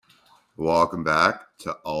Welcome back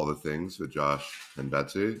to All the Things with Josh and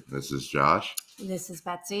Betsy. This is Josh. This is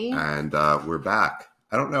Betsy. And we're back.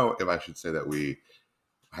 I don't know if I should say that we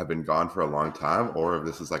have been gone for a long time or if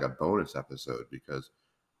this is like a bonus episode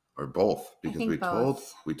or both. Because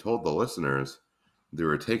we told the listeners they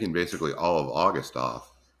were taking basically all of August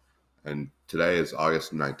off. And today is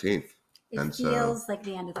August 19th. It feels like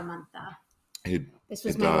the end of the month though. This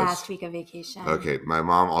was my last week of vacation. Okay, my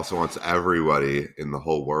mom also wants everybody in the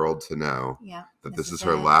whole world to know that this is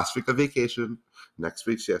her last week of vacation. Next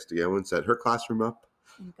week she has to go and set her classroom up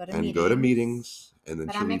and go to meetings, and then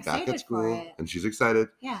she'll be back at school. And she's excited.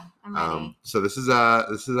 Yeah, I'm ready. So this is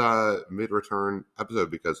a mid-return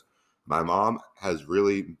episode because my mom has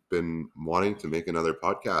really been wanting to make another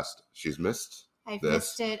podcast. She's missed. I've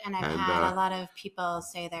missed it, and I've had a lot of people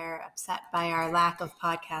say they're upset by our lack of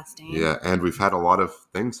podcasting. Yeah, and we've had a lot of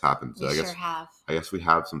things happen. So I guess we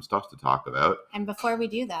have some stuff to talk about. And before we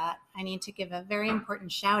do that, I need to give a very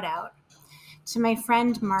important shout out to my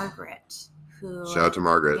friend Margaret. Shout out to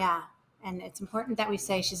Margaret. Yeah, and it's important that we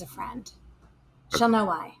say she's a friend. She'll know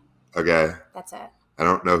why. Okay. That's it. I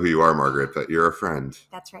don't know who you are, Margaret, but you're a friend.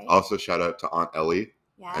 That's right. Also, shout out to Aunt Ellie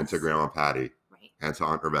and to Grandma Patty. Right. And to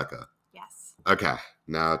Aunt Rebecca. Yes. Okay,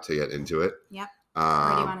 now to get into it. Yep.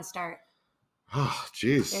 Where do you want to start? Oh,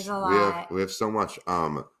 geez. There's a lot. We have so much.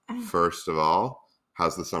 First of all,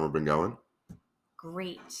 how's the summer been going?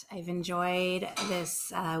 Great. I've enjoyed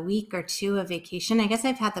this week or two of vacation. I guess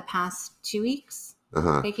I've had the past 2 weeks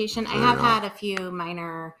vacation. I have had a few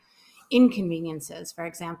minor inconveniences. For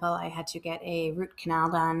example, I had to get a root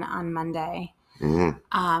canal done on Monday,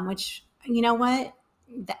 which, you know what?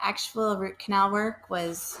 The actual root canal work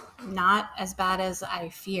was not as bad as I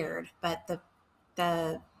feared, but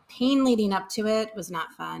the pain leading up to it was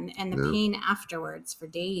not fun, and the pain afterwards for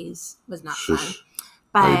days was not fun.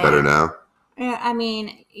 But are you better now? I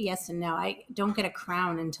mean, yes and no. I don't get a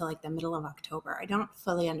crown until like the middle of October. I don't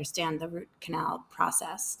fully understand the root canal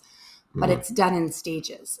process, but it's done in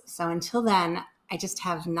stages. So until then, I just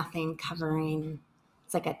have nothing covering.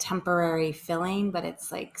 It's like a temporary filling, but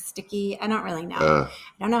it's like sticky. I don't really know. I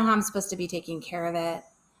don't know how I'm supposed to be taking care of it.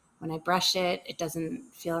 When I brush it, it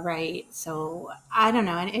doesn't feel right. So I don't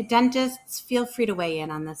know. And dentists, feel free to weigh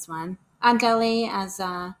in on this one. Aunt Ellie,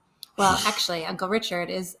 actually, Uncle Richard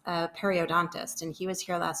is a periodontist, and he was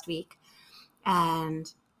here last week.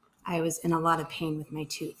 And I was in a lot of pain with my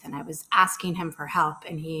tooth, and I was asking him for help,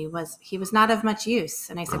 and he was not of much use.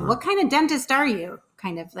 And I said, "What kind of dentist are you?"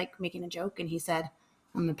 Kind of like making a joke. And he said,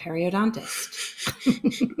 "I'm a periodontist."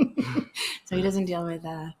 So he doesn't deal with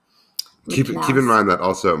keep in mind that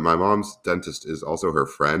also my mom's dentist is also her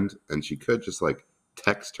friend, and she could just like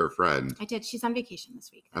text her friend. I did. She's on vacation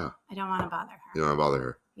this week, though. I don't want to bother her. You don't want to bother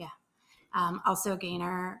her. Yeah. Also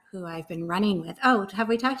Gaynor, who I've been running with. Oh, have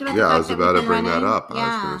we talked about the fact I was that about we've to bring running? that up. Yeah.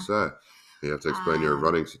 I was going to say. You have to explain your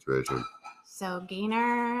running situation. So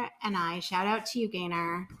Gaynor and I, shout out to you,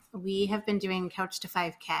 Gaynor. We have been doing Couch to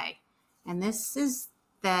 5K. And this is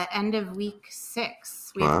the end of week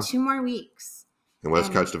 6. We have 2 more weeks. And what's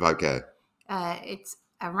Couch to 5K? It's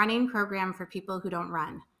a running program for people who don't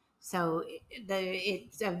run. So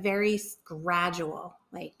it's a very gradual,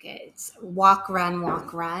 like it's walk,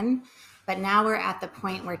 run. But now we're at the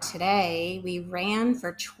point where today we ran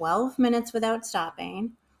for 12 minutes without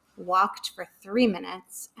stopping, walked for 3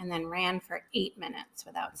 minutes, and then ran for 8 minutes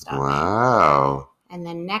without stopping. Wow. And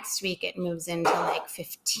then next week it moves into like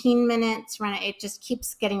 15 minutes run. It just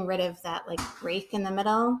keeps getting rid of that like break in the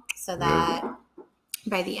middle so that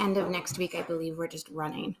by the end of next week, I believe we're just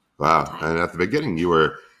running. Wow. And at the beginning it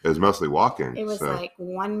was mostly walking. It was like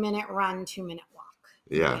 1 minute run, 2 minute walk.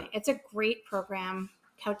 Yeah. Okay. It's a great program.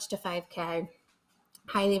 Couch to 5K.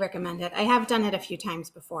 Highly recommend it. I have done it a few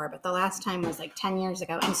times before, but the last time was like 10 years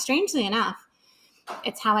ago. And strangely enough,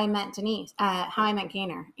 it's how I met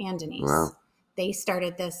Gaynor and Denise. Wow. They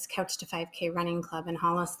started this Couch to 5K running club in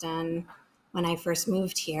Holliston when I first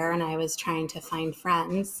moved here, and I was trying to find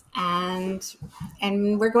friends, and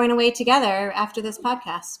we're going away together after this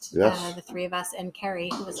podcast. Yes. The 3 of us and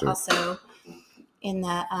Carrie, who was also in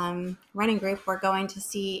the running group. We're going to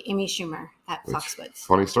see Amy Schumer at Foxwoods.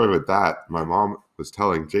 Funny story with that. My mom was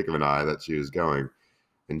telling Jacob and I that she was going,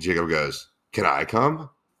 and Jacob goes, "Can I come?"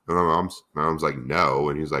 And my mom's like, "No,"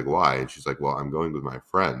 and he's like, "Why?" And she's like, "Well, I'm going with my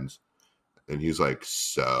friends." And he's like,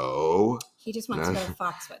 "So?" He just wants to go to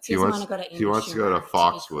Foxwoods. He wants to go to Amy He wants Schumer, to go to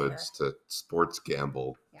Foxwoods to sports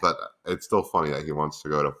gamble. Yeah. But it's still funny that he wants to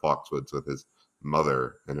go to Foxwoods with his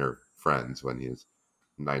mother and her friends when he's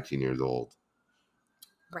 19 years old.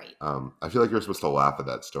 Right. I feel like you're supposed to laugh at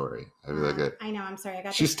that story. I feel like I know. I'm sorry. I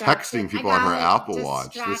got she's distracted. texting people on her Apple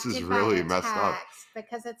Watch. This is really messed up.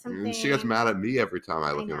 Because it's something. And she gets mad at me every time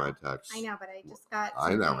I look at my texts. I know, but I just got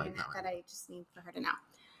something that I just need for her to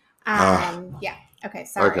know. Yeah. Okay.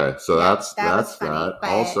 Sorry. Okay. So that's funny, that.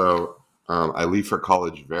 Also, I leave for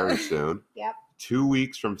college very soon. Yep. 2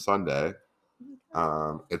 weeks from Sunday.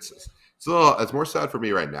 It's more sad for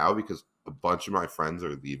me right now because a bunch of my friends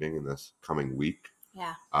are leaving in this coming week.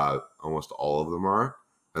 Yeah. Almost all of them are.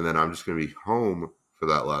 And then I'm just going to be home for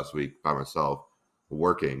that last week by myself,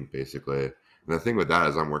 working basically. And the thing with that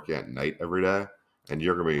is I'm working at night every day and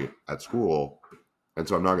you're going to be at school. And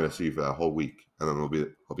so I'm not going to see you for that whole week. And then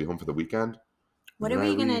I'll be home for the weekend. What are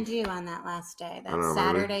we going to do on that last day? That's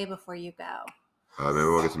Saturday before you go. Maybe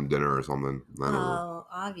we'll get some dinner or something.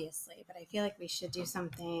 Obviously. But I feel like we should do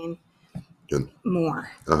something good.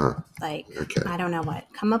 More. Okay. I don't know what.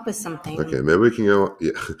 Come up with something. Okay, maybe we can go.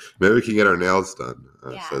 Yeah, maybe we can get our nails done.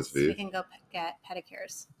 We can go get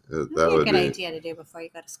pedicures. That would be a good idea to do before you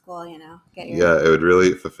go to school. Get your. Yeah, it would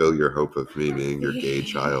really fulfill your hope of me being your gay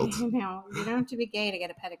child. No, you don't have to be gay to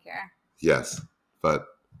get a pedicure. Yes, but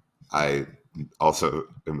I also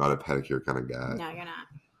am not a pedicure kind of guy. No, you're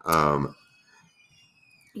not.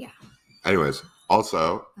 Yeah. Anyways,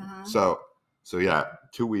 also, so yeah,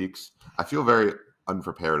 2 weeks. I feel very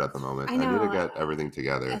unprepared at the moment. I need to get everything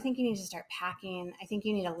together. I think you need to start packing. I think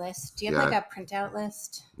you need a list. Do you have a printout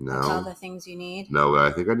list of all the things you need? No, but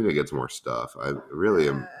I think I need to get some more stuff. I really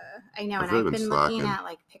am. I know, and I've been looking at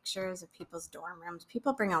pictures of people's dorm rooms.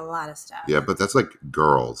 People bring a lot of stuff. Yeah, but that's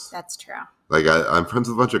girls. That's true. I'm friends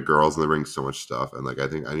with a bunch of girls and they bring so much stuff. And I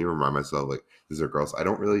think I need to remind myself, these are girls. I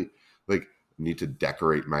don't really need to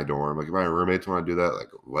decorate my dorm. If my roommates want to do that,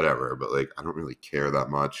 whatever. But I don't really care that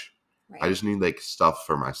much. Right. I just need stuff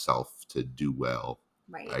for myself to do well.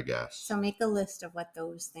 Right. I guess. So make a list of what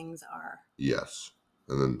those things are. Yes.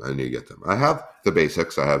 And then I need to get them. I have the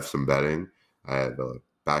basics. I have some bedding. I have a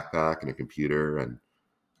backpack and a computer and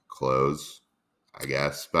clothes, I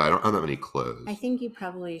guess. But I don't have that many clothes. I think you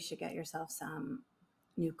probably should get yourself some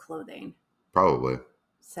new clothing. Probably.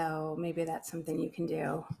 So maybe that's something you can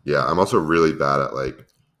do. Yeah, I'm also really bad at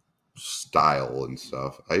style and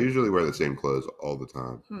stuff. I usually wear the same clothes all the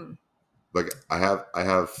time. I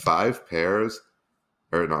have 5 pairs,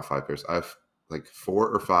 or not 5 pairs. I have 4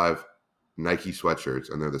 or 5 Nike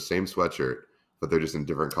sweatshirts, and they're the same sweatshirt, but they're just in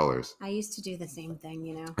different colors. I used to do the same thing,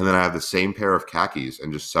 And then I have the same pair of khakis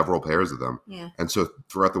and just several pairs of them. Yeah. And so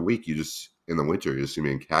throughout the week, in the winter, you just see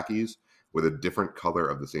me in khakis with a different color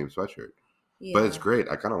of the same sweatshirt. Yeah. But it's great.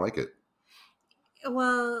 I kind of like it.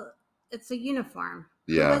 Well, it's a uniform.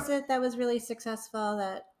 Yeah. Who was it that was really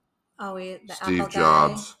successful? Steve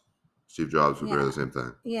Jobs. Steve Jobs would wear the same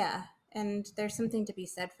thing. Yeah. And there's something to be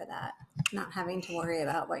said for that. Not having to worry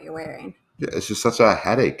about what you're wearing. Yeah, it's just such a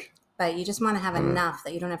headache. But you just want to have enough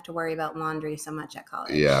that you don't have to worry about laundry so much at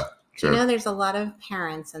college. Yeah. Sure. There's a lot of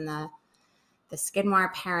parents in the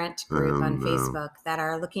Skidmore parent group on Facebook that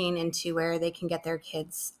are looking into where they can get their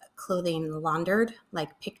kids' clothing laundered,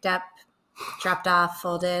 picked up, dropped off,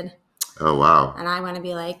 folded. Oh, wow. And I want to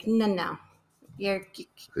be no. Your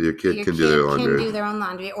kid can do their own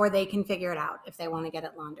laundry, or they can figure it out if they want to get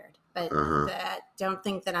it laundered. But don't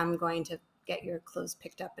think that I'm going to get your clothes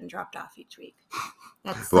picked up and dropped off each week.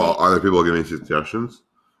 Other people giving suggestions?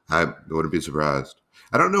 I wouldn't be surprised.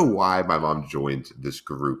 I don't know why my mom joined this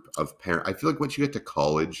group of parents. I feel once you get to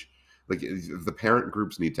college, the parent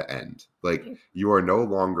groups need to end. You are no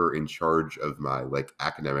longer in charge of my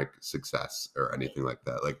academic success or anything like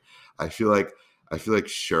that. I feel like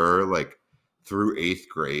sure, through 8th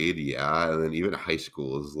grade, yeah, and then even high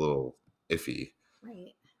school is a little iffy.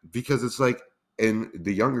 Right. Because it's in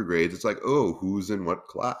the younger grades, it's oh, who's in what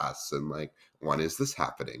class? And when is this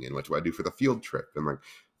happening? And what do I do for the field trip? And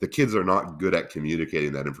the kids are not good at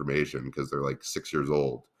communicating that information because they're 6 years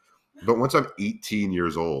old. But once I'm 18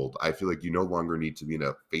 years old, I feel you no longer need to be in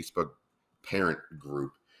a Facebook parent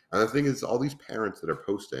group. And the thing is, all these parents that are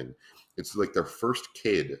posting, it's their first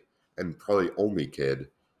kid and probably only kid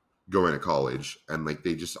going to college. And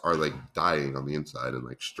they just are dying on the inside and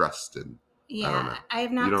stressed. And yeah, I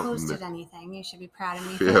have not posted anything. You should be proud of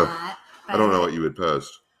me for that. I don't know what you would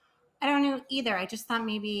post. I don't know either. I just thought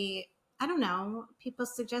maybe, I don't know, people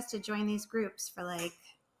suggested join these groups for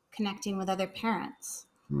connecting with other parents.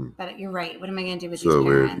 But you're right. What am I going to do with these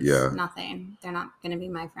parents? Weird. Yeah. Nothing. They're not going to be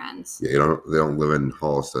my friends. Yeah, they don't live in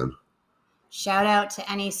Holliston. Shout out to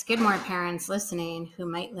any Skidmore parents listening who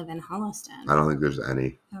might live in Holliston. I don't think there's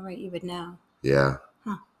any. Oh, right. You would know. Yeah.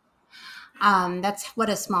 Huh. That's what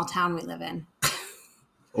a small town we live in.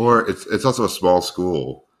 Or it's also a small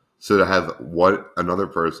school. So to have another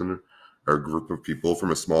person or a group of people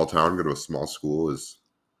from a small town go to a small school is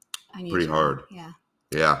pretty hard. Yeah.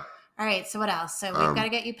 Yeah. All right. So what else? So we've got to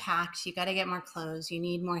get you packed. You got to get more clothes. You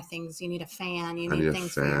need more things. You need a fan. You need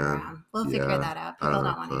things for your room. We'll figure that out. People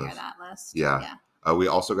don't want to hear that list. Yeah. We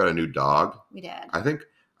also got a new dog. We did. I don't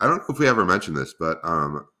know if we ever mentioned this, but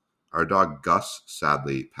our dog Gus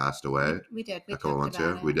sadly passed away. We did. A couple months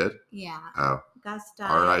ago. We did? Yeah. Oh. Gus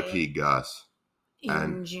died. R.I.P. Gus.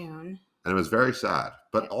 In June. And it was very sad.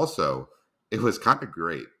 But also, it was kind of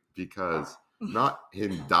great because not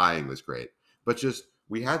him dying was great, but just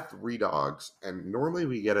we had 3 dogs, and normally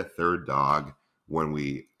we get a third dog when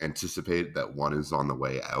we anticipate that one is on the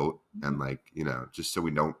way out, and just so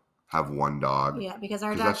we don't have one dog. Yeah, because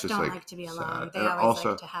our dogs don't like to be alone. They always also,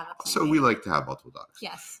 like to have a So we like to have multiple dogs.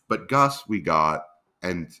 Yes. But Gus we got,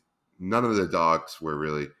 and none of the dogs were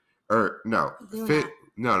really,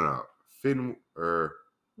 Finn, or...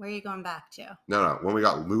 Where are you going back to? No. When we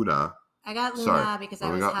got Luna... I got Luna because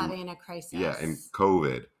I was having a crisis. Yeah, and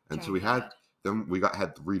COVID. And so we had... Then we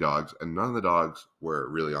had 3 dogs, and none of the dogs were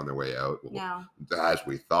really on their way out. No. As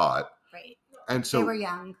we thought. Right. And so... They were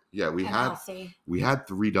young. Yeah, we healthy. had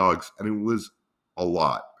 3 dogs, and it was a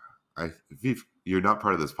lot. Viv, you're not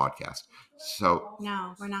part of this podcast. So...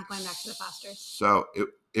 No, we're not going back to the fosters. So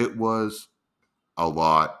it was a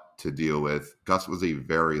lot to deal with. Gus was a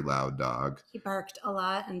very loud dog. He barked a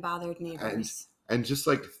lot and bothered neighbors. And just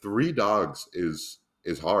 3 dogs is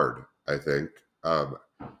hard, I think.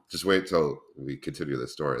 Just wait till we continue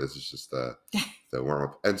this story. This is just the warm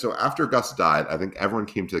up. And so after Gus died, I think everyone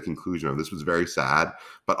came to the conclusion of this was very sad,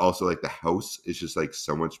 but also the house is just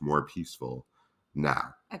so much more peaceful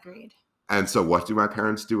now. Agreed. And so what do my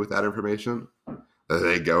parents do with that information?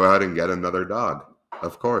 They go out and get another dog,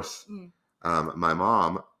 of course. My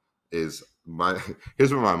mom here's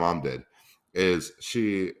what my mom did is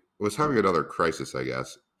she was having another crisis, I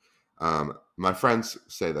guess. My friends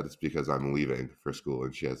say that it's because I'm leaving for school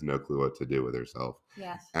and she has no clue what to do with herself.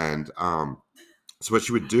 Yes. And so what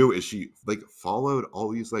she would do is she followed all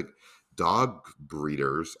these dog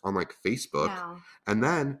breeders on Facebook. No. And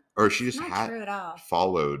then she just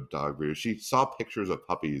followed dog breeders. She saw pictures of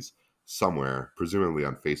puppies somewhere, presumably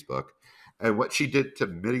on Facebook. And what she did to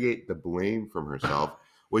mitigate the blame from herself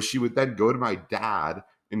was she would then go to my dad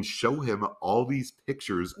and show him all these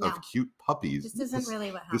pictures of cute puppies. This isn't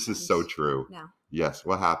really what happened. This is so true. No. Yes.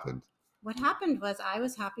 What happened? What happened was I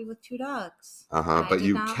was happy with 2 dogs. But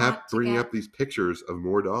you kept bringing up these pictures of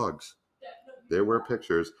more dogs. There were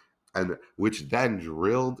pictures, and which then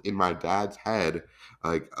drilled in my dad's head,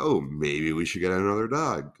 oh, maybe we should get another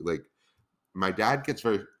dog. My dad gets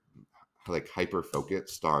very hyper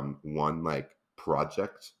focused on one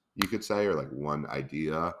project, you could say, or one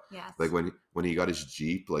idea. Yes. When he got his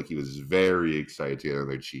Jeep, he was very excited to get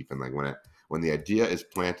another Jeep, and when the idea is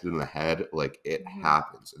planted in the head, it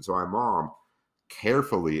happens. And so my mom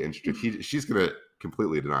carefully and she's gonna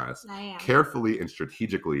completely deny us. I am. Carefully and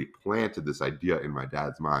strategically planted this idea in my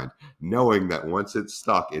dad's mind, knowing that once it's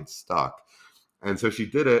stuck, it's stuck. And so she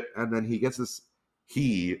did it, and then he gets this.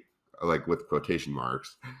 He, with quotation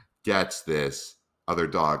marks, gets this other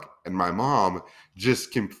dog, and my mom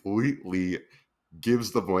just completely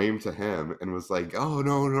gives the blame to him and was oh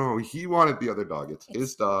no, he wanted the other dog. It's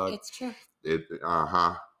his dog. It's true.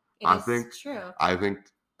 I think true. I think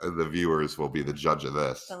the viewers will be the judge of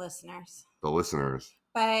this. The listeners.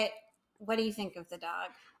 But what do you think of the dog?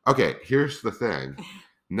 Okay, here's the thing.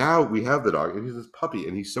 Now we have the dog, and he's this puppy,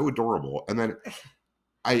 and he's so adorable. And then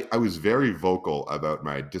I was very vocal about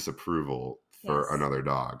my disapproval for another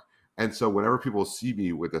dog. And so whenever people see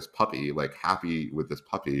me with this puppy, happy with this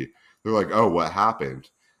puppy, they're oh, what happened?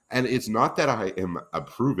 And it's not that I am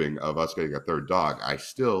approving of us getting a third dog. I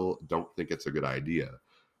still don't think it's a good idea.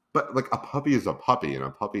 But a puppy is a puppy, and a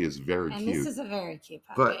puppy is very cute. And this is a very cute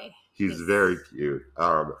puppy. But he's very cute.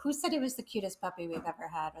 Who said it was the cutest puppy we've ever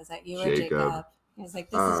had? Was that you or Jacob? He was this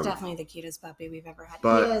is definitely the cutest puppy we've ever had.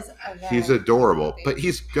 But he's adorable. Puppy. But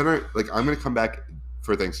he's gonna I'm gonna come back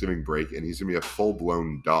for Thanksgiving break, and he's gonna be a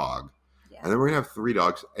full-blown dog. Yeah. And then we're gonna have 3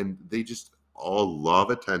 dogs, and they just all love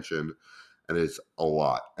attention, and it's a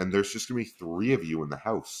lot. And there's just gonna be 3 of you in the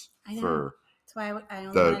house for that's why I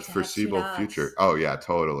only the foreseeable future. Oh yeah,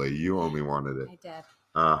 totally. You only wanted it. I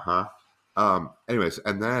did. Anyways,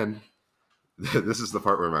 and then this is the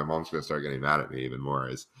part where my mom's gonna start getting mad at me even more.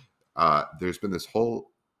 Is there's been this whole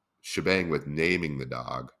shebang with naming the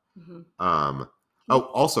dog. Mm-hmm.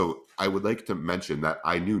 Also, I would like to mention that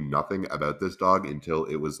I knew nothing about this dog until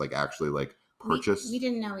it was actually purchased. We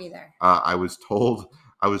didn't know either. I was told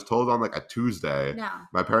on a Tuesday. No.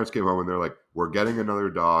 My parents came home and they're we're getting another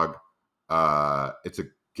dog. It's a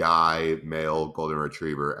guy male golden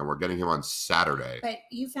retriever, and we're getting him on Saturday. But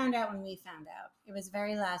you found out when we found out. It was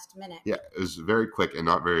very last minute. Yeah, it was very quick and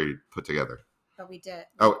not very put together. But we did.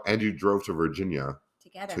 Oh, and you drove to Virginia to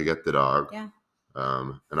get the dog. Yeah.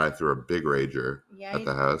 And I threw a big rager at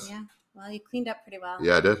the house. Yeah. Well, you cleaned up pretty well.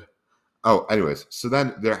 Yeah, I did. Oh, anyways, so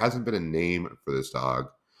then there hasn't been a name for this dog,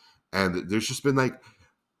 and there's just been like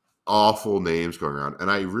awful names going around,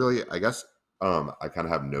 and I guess I kind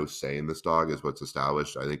of have no say in this dog is what's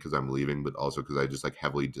established. I think because I'm leaving, but also because I just like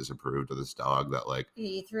heavily disapproved of this dog that like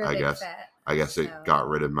you threw a big fit, I guess it got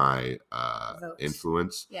rid of my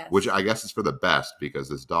influence, which I guess is for the best because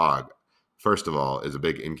this dog, first of all, is a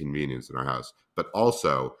big inconvenience in our house, but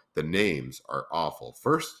also the names are awful.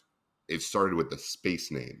 First, it started with the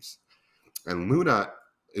space names. And Luna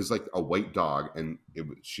is like a white dog, and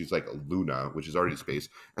she's like Luna, which is already space.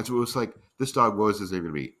 And so it was like, this dog, what was his name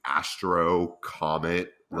going to be? Astro,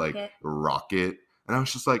 Comet, Rocket. Like Rocket. And I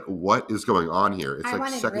was just like, what is going on here? It's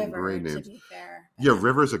like second grade names. Yeah,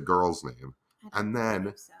 River's a girl's name. And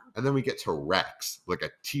then we get to Rex, like a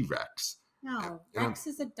T-Rex. No, Rex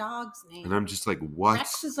is a dog's name. And I'm just like, what?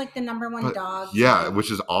 Rex is like the number one dog. Yeah, which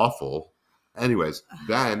is awful. Anyways,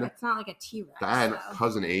 then it's not like a T-Rex. Then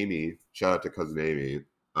cousin Amy, shout out to cousin Amy,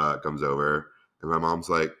 comes over, and my mom's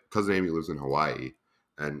like, cousin Amy lives in Hawaii,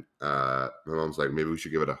 and my mom's like, maybe we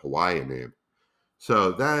should give it a Hawaiian name.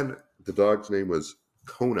 So then the dog's name was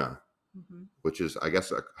Kona, which is I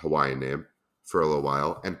guess a Hawaiian name for a little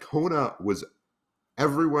while, and Kona was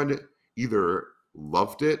everyone either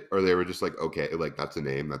loved it or they were just like, okay, like that's a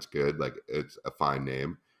name, that's good, like it's a fine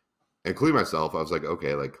name, including myself. I was like,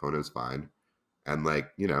 okay, like Kona's fine. And like,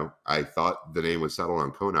 you know, I thought the name was settled on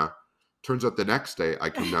Kona. Turns out the next day I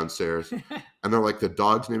come downstairs and they're like, the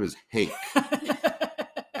dog's name is Hank.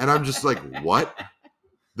 And I'm just like, what?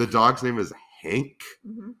 The dog's name is Hank?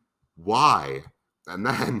 Why? And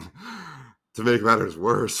then to make matters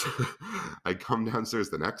worse, I come downstairs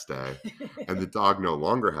the next day and the dog no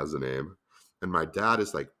longer has a name. And my dad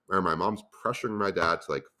is like, or my mom's pressuring my dad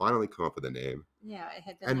to like finally come up with a name. Yeah, it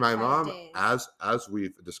had been and like my mom, days. as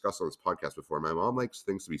we've discussed on this podcast before, my mom likes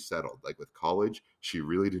things to be settled. Like with college, she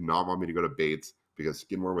really did not want me to go to Bates because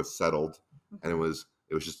Skidmore was settled, and it was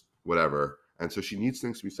just whatever. And so she needs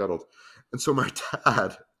things to be settled. And so my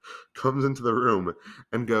dad comes into the room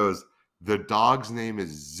and goes, "The dog's name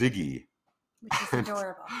is Ziggy." Which is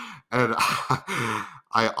adorable. And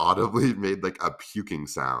I audibly made like a puking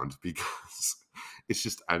sound because it's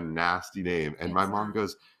just a nasty name. And my mom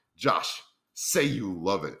goes, "Josh, say you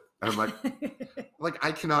love it." And I'm like,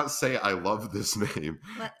 I cannot say I love this name.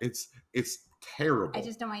 What? It's terrible. I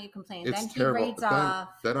just don't want you to complain. It's then terrible. He raids off.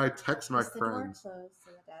 Then I text my friends. Is the door closed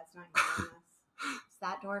so the dad's not hearing us? Is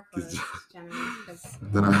that door closed, Jenny?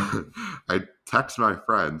 Then I text my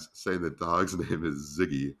friends saying the dog's name is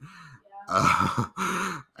Ziggy.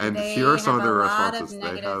 And here are some of the responses.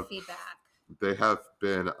 They have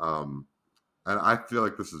been and I feel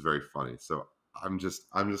like this is very funny, so I'm just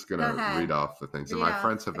gonna read off the things. And my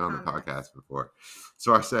friends have been on the podcast before,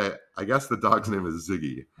 so I say, I guess the dog's name is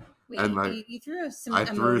Ziggy. Wait, and you threw some. I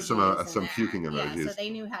threw some puking emojis. Yeah, so they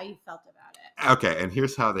knew how you felt about it. Okay, and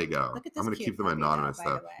here's how they go. I'm gonna keep them anonymous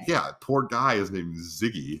though. Yeah, poor guy is named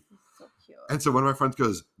Ziggy. And so when my friend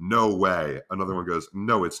goes, "No way," another one goes,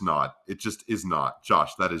 "No, it's not. It just is not.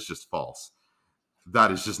 Josh, that is just false.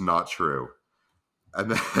 That is just not true."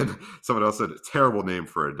 And then someone else said, "Terrible name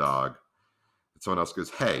for a dog." And someone else goes,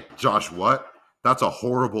 "Hey, Josh, what? That's a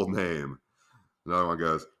horrible name." Another one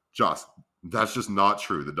goes, "Josh, that's just not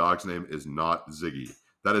true. The dog's name is not Ziggy.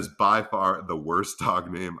 That is by far the worst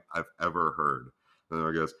dog name I've ever heard." Another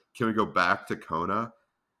one goes, "Can we go back to Kona?"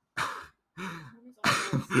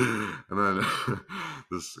 And then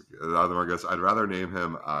the other one goes, "I'd rather name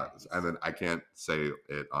him," and then I can't say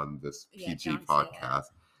it on this PG podcast.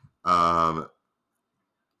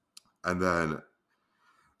 And then,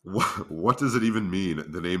 what does it even mean?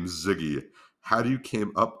 The name Ziggy. How do you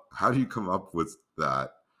come up with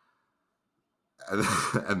that?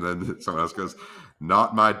 And then someone else goes,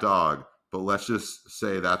 "Not my dog, but let's just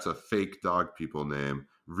say that's a fake dog people name.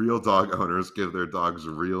 Real dog owners give their dogs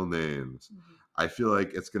real names." Mm-hmm. I feel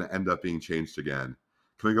like it's going to end up being changed again.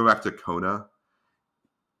 Can we go back to Kona?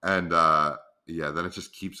 And then it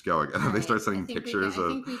just keeps going. And then they start sending pictures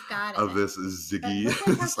of this Ziggy.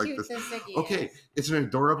 It's like this. Ziggy okay, it's an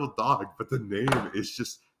adorable dog, but the name is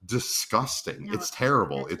just disgusting. No, it's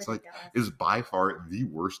terrible. It's like is by far the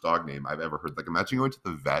worst dog name I've ever heard. Like imagine going to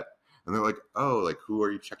the vet and they're like, "Oh, like who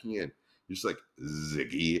are you checking in?" You're just like,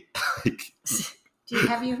 "Ziggy." Like,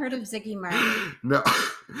 have you heard of Ziggy Marley? No.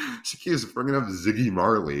 She keeps bringing up Ziggy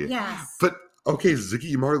Marley. Yes. But Okay,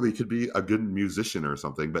 Ziggy Marley could be a good musician or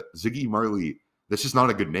something, but Ziggy Marley, that's just not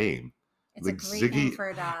a good name. It's like a great name for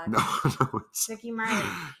a dog. No, Ziggy Marley.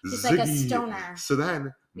 He's like a stoner. So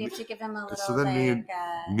then we have to give him a little. So then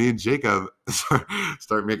me and Jacob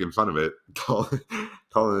start making fun of it, calling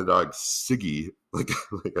the dog Siggy, like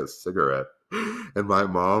a cigarette. And my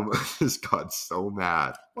mom just got so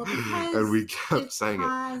mad, and we kept saying it,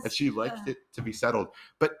 and she liked it to be settled,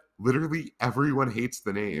 but literally everyone hates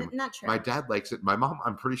the name. Not true. My dad likes it. My mom,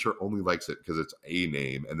 I'm pretty sure, only likes it because it's a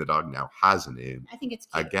name, and the dog now has a name. I think it's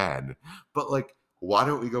cute. Again. But like, why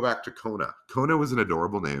don't we go back to Kona? Kona was an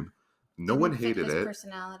adorable name. No one hated it.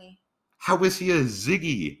 Personality. How is he a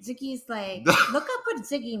Ziggy? Ziggy's like, look up what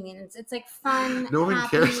Ziggy means. It's like fun, no one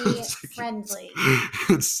cares. Friendly.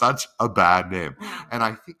 It's such a bad name. Yeah. And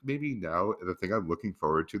I think maybe now the thing I'm looking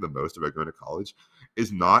forward to the most about going to college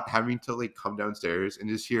is not having to like come downstairs and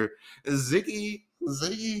just hear Ziggy,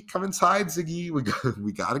 come inside, Ziggy.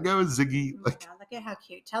 We gotta go, Ziggy. Oh like, God, look at how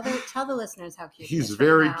cute. Tell the listeners how cute. He's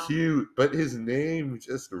very cute, but his name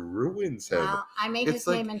just ruins him. Well, I made his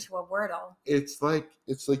name into a Wordle. It's like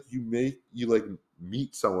you like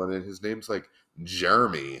meet someone and his name's like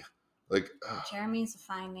Jeremy. Like Jeremy's a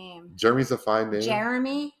fine name. Jeremy's a fine name.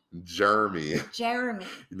 Jeremy.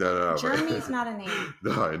 No. Jeremy's not a name.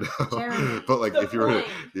 No, I know. Jeremy. But like if you were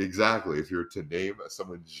to name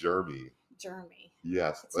someone Jeremy.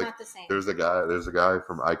 Yes. It's like, not the same. There's a guy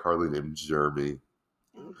from iCarly named Jeremy.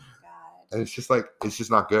 Oh my God. And it's just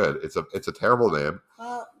not good. It's a terrible name.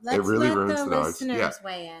 Well, let's ruins the listeners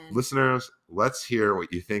weigh in. Listeners, let's hear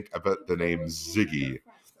what you think about the name Ziggy.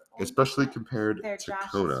 Especially compared to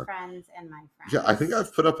Kona. Friends and my friends. Yeah, I think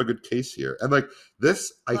I've put up a good case here. And like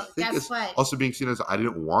this, I think is also being seen as I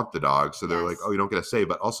didn't want the dog. So they're like, oh, you don't get a say.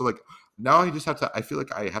 But also like now I feel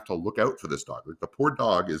like I have to look out for this dog. Like the poor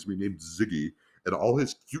dog is renamed Ziggy and all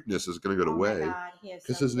his cuteness is going to go away.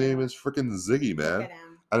 Because his name is freaking Ziggy, man.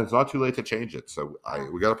 And it's not too late to change it. So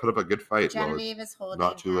we got to put up a good fight. Genevieve is holding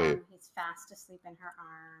not too late. He's fast asleep in her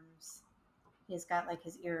arms. He's got like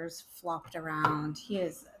his ears flopped around. He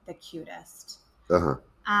is the cutest.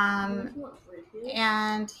 And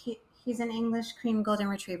he's an English cream golden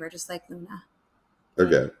retriever, just like Luna.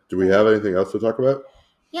 Okay. Do we have anything else to talk about?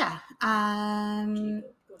 Yeah.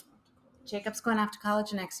 Jacob's going off to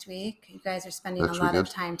college next week. You guys are spending a lot of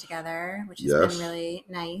time together, which has been really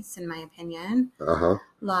nice, in my opinion. A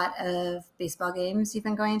lot of baseball games you've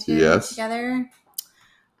been going to together.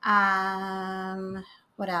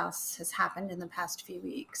 What else has happened in the past few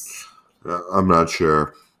weeks? I'm not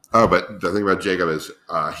sure. Oh, but the thing about Jacob is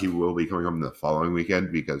he will be coming home the following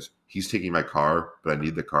weekend because he's taking my car, but I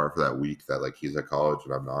need the car for that week that like he's at college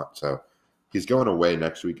and I'm not. So he's going away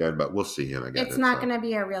next weekend, but we'll see him again. It's not going to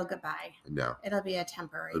be a real goodbye. No. It'll be a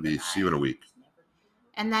temporary It'll be see you in a week.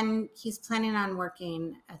 And then he's planning on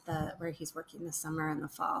working at where he's working this summer and the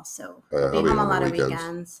fall. So he'll be home a lot of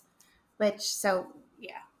weekends. But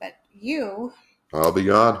you... I'll be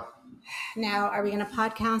gone. Now, are we going to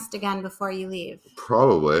podcast again before you leave?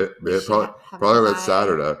 Probably. Probably that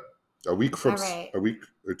Saturday. A week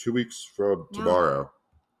or 2 weeks from tomorrow.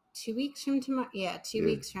 2 weeks from tomorrow? Yeah, 2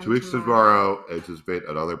 weeks from tomorrow. 2 weeks tomorrow, anticipate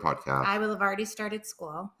another podcast. I will have already started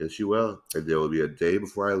school. Yes, you will. And there will be a day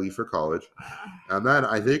before I leave for college. And then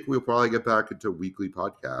I think we'll probably get back into weekly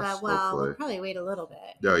podcasts. We'll probably wait a little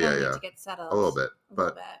bit. Yeah. To get settled. A little bit.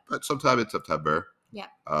 But sometime in September,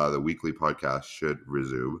 the weekly podcast should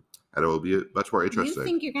resume. And it will be much more interesting. You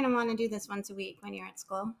think you're going to want to do this once a week when you're at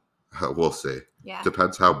school? We'll see. Yeah.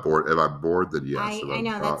 Depends how bored. If I'm bored, then yes. I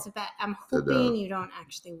know that's a bet. I'm hoping you don't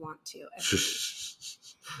actually want to. If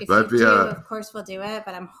you do, of course we'll do it.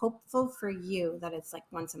 But I'm hopeful for you that it's like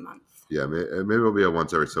once a month. Yeah, maybe it'll be a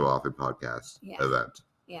once every so often podcast event.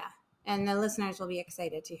 Yeah, and the listeners will be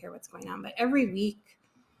excited to hear what's going on. But every week,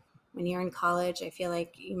 when you're in college, I feel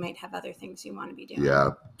like you might have other things you want to be doing.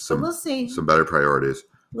 Yeah, we'll see. Some better priorities.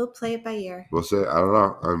 We'll play it by ear. We'll see. I don't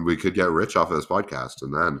know. We could get rich off of this podcast,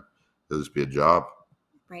 and then it'll just be a job.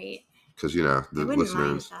 Right. Because, the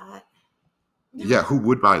listeners. Mind that. Yeah, who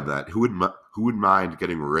would mind that? Who would mind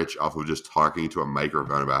getting rich off of just talking to a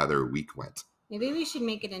microphone about how their week went? Maybe we should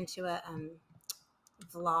make it into a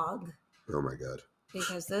vlog. Oh, my God.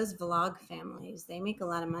 Because those vlog families, they make a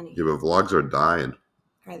lot of money. Yeah, but vlogs are dying.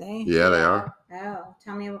 Are they? Yeah, they are. Oh,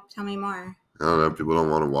 tell me more. I don't know. People don't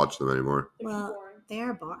want to watch them anymore. Well, they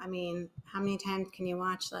are boring. I mean, how many times can you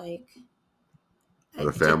watch like a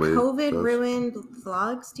family? Did COVID ruined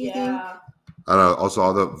vlogs? Do you think? I don't know. Also,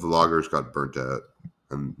 all the vloggers got burnt out,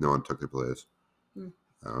 and no one took their place. I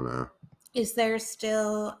don't know. Is there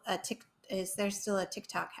still a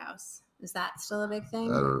TikTok house? Is that still a big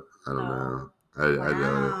thing? I don't know. I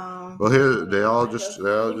don't. Well, here they all just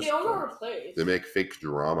replace. They make fake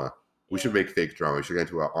drama. We should make fake drama. We should get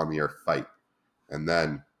into an on-the-air fight, and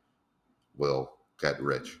then we'll get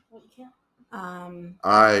rich. Well, you can't.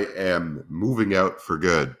 I am moving out for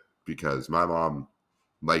good because my mom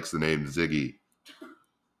likes the name Ziggy.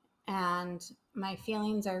 And my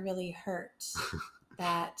feelings are really hurt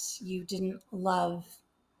that you didn't love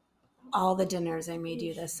all the dinners I made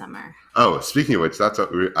you this summer. Oh, speaking of which, that's what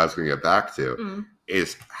I was going to get back to.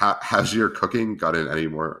 Is has your cooking gotten any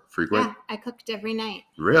more frequent? Yeah, I cooked every night.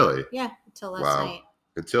 Really? Yeah, until last night.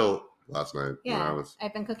 Until last night. Yeah,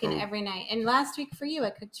 I've been cooking every night. And last week for you,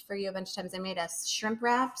 I cooked for you a bunch of times. I made us shrimp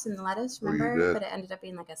wraps and lettuce, remember? But it ended up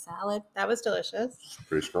being like a salad. That was delicious.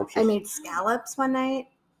 Pretty scrumptious. I made scallops one night.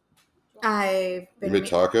 You made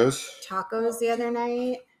tacos? Tacos the other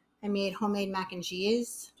night. I made homemade mac and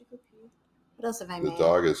cheese. What else have I made? The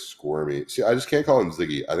dog is squirmy. See, I just can't call him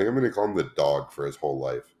Ziggy. I think I'm going to call him the dog for his whole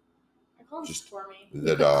life. I call him just Squirmy.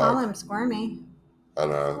 The dog. Call him Squirmy. I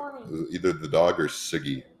don't know. Either the dog or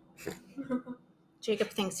Siggy. Jacob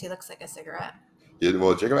thinks he looks like a cigarette. Yeah,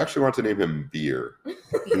 well, Jacob actually wanted to name him Beer.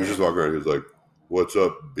 He was just walking around. He was like, "What's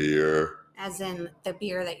up, Beer?" As in the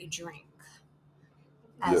beer that you drink,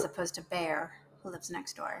 as opposed to Bear, who lives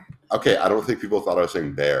next door. Okay, I don't think people thought I was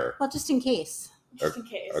saying Bear. Well, just in case. Just in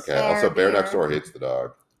case. Okay. Also, Bear next door hates the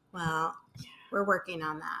dog. Well, we're working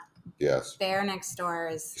on that. Yes. Bear next door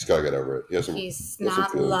is. He's got to get over it. He's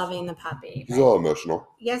not loving the puppy. He's a little emotional.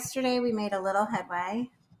 Yesterday, we made a little headway,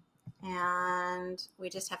 and we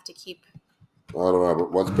just have to keep. I don't know,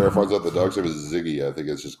 but once Bear finds out the dog's name is Ziggy, I think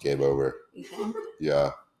it's just game over. You think?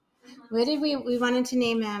 Yeah. What did we wanted to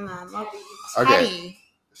name him? Teddy. Okay.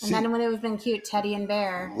 And then when it would have been cute, Teddy and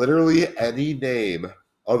Bear. Literally any name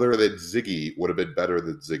other than Ziggy would have been better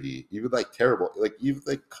than Ziggy. Even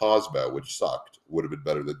even Cosmo, which sucked, would have been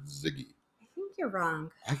better than Ziggy. I think you're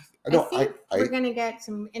wrong. I think we're going to get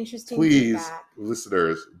some interesting please, feedback.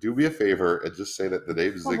 Listeners, do me a favor and just say that the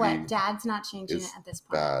name Ziggy what? Dad's not changing it at this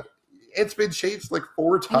point. Bad. It's been changed like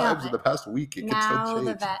 4 times in the past week. It now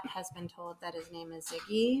the vet has been told that his name is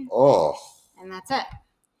Ziggy. Oh. And that's it.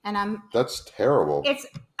 And that's terrible. It's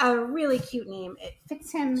a really cute name. It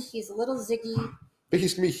fits him. He's a little Ziggy. But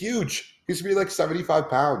he's going to be huge. He's going to be like 75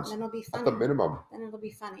 pounds. Then it'll be funny. At the minimum. Then it'll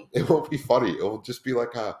be funny. It won't be funny. It'll just be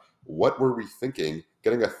like, what were we thinking?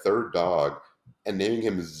 Getting a third dog and naming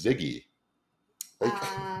him Ziggy.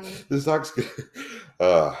 This dog's good.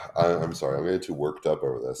 I'm sorry. I'm getting too worked up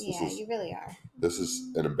over this. Yeah, you really are. This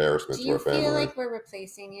is an embarrassment to our family. Do you feel like we're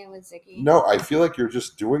replacing you with Ziggy? No, I feel like you're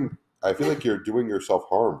doing yourself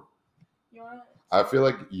harm. I feel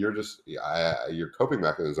like you're just your coping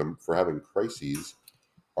mechanism for having crises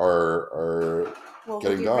are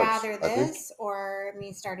getting dogs. Would you rather this or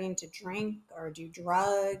me starting to drink or do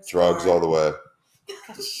drugs? Drugs all the way.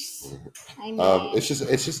 I mean, it's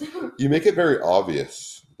just you make it very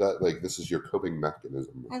obvious that like this is your coping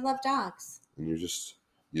mechanism. I love dogs. And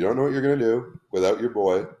you don't know what you're gonna do without your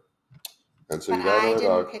boy. And so you got another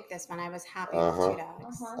dog. I didn't pick this one. I was happy with 2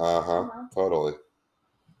 dogs. Totally.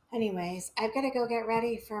 Anyways, I've got to go get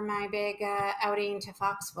ready for my big outing to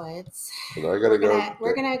Foxwoods. And I gotta go.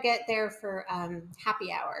 We're gonna get there for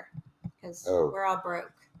happy hour because we're all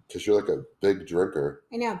broke. Because you're like a big drinker.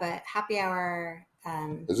 I know, but happy hour.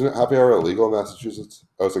 Isn't it happy hour illegal in Massachusetts?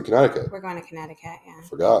 Oh, it's in Connecticut. We're going to Connecticut. Yeah.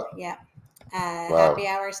 Forgot. Yeah. Happy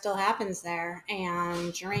hour still happens there,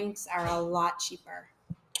 and drinks are a lot cheaper.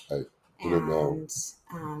 I didn't know.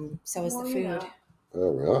 So is the food.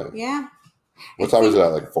 Oh, really? Yeah. What time is it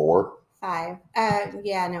at? Like 4? 5.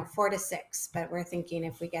 4 to 6. But we're thinking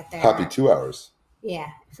if we get there. Happy 2 hours. Yeah.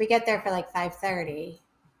 If we get there for like 5:30,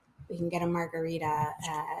 we can get a margarita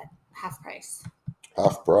at half price.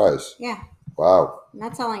 Half price? Yeah. Wow. And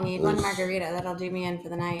that's all I need. One margarita. That'll do me in for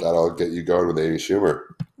the night. That'll get you going with Amy Schumer.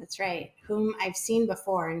 That's right. Whom I've seen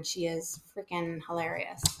before, and she is freaking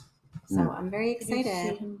hilarious. So I'm very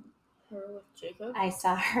excited. Her with Jacob? I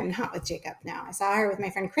saw her not with Jacob. No, I saw her with my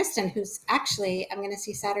friend Kristen, who's actually I'm going to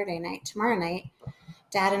see tomorrow night.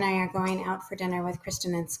 Dad and I are going out for dinner with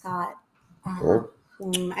Kristen and Scott,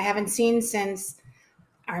 whom I haven't seen since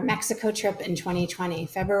our Mexico trip in 2020.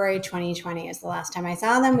 February 2020 is the last time I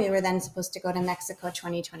saw them. We were then supposed to go to Mexico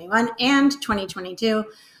 2021 and 2022.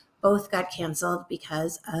 Both got canceled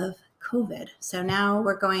because of COVID. So now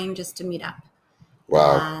we're going just to meet up.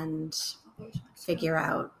 Wow. And figure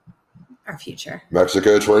out our future.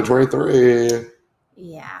 Mexico 2023.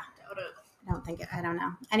 Yeah. I don't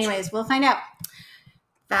know. Anyways, we'll find out.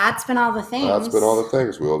 That's been all the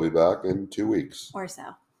things. We'll be back in 2 weeks. Or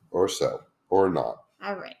so. Or not.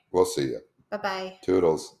 All right. We'll see you. Bye-bye.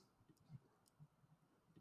 Toodles.